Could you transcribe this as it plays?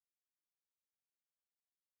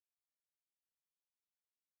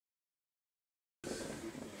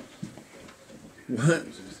What?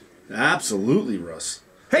 Absolutely, Russ.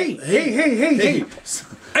 Hey,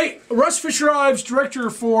 Russ Fisher Ives, director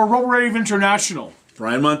for RoboRAVE International.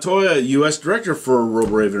 Brian Montoya, U.S. Director for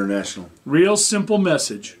RoboRAVE International. Real simple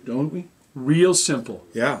message. Don't we? Real simple.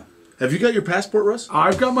 Yeah. Have you got your passport, Russ?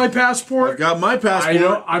 I've got my passport. I've got my passport. I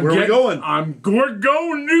know. Where are we going? We're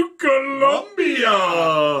going to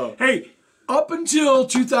Colombia. Hey, up until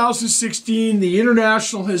 2016, the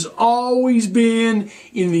International has always been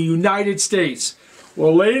in the United States.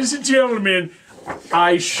 Well, ladies and gentlemen,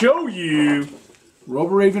 I show you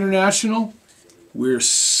RoboRAVE International. We're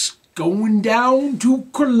going down to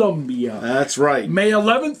Colombia. That's right. May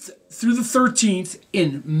 11th through the 13th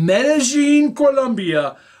in Medellin,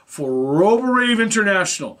 Colombia for RoboRAVE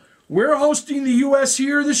International. We're hosting the U.S.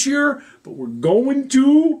 here this year, but we're going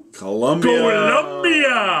to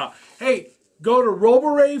Colombia. Hey, go to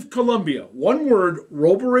RoboRAVE Colombia. One word,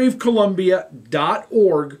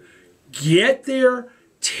 roboravecolombia.org. Get there,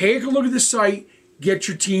 take a look at the site, get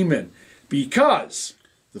your team in. Because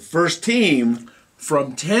the first team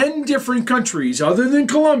from 10 different countries, other than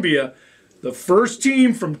Colombia, the first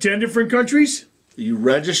team from 10 different countries, you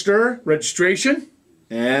register, registration,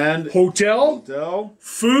 and hotel,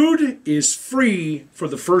 food is free for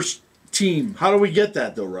the first team. How do we get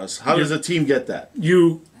that, though, Russ? How does a team get that?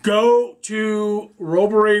 You go to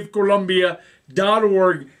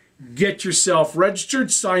roboravecolombia.org, get yourself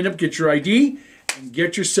registered, sign up, get your ID, and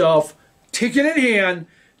get yourself ticket in hand,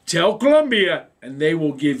 tell Colombia, and they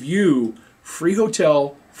will give you free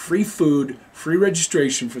hotel, free food, free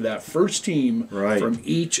registration for that first team from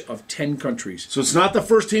each of 10 countries. So it's not the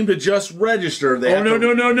first team to just register. They no.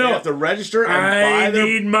 They have to register and buy their... I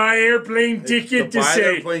need my airplane ticket to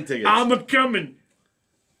say, I'm a-coming.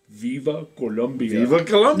 Viva Colombia. Viva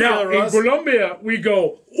Colombia, Now, Russ. in Colombia, we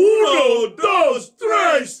go, uno, dos,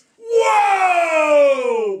 tres,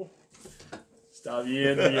 wow! Está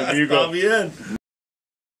bien, mi amigo. Está bien.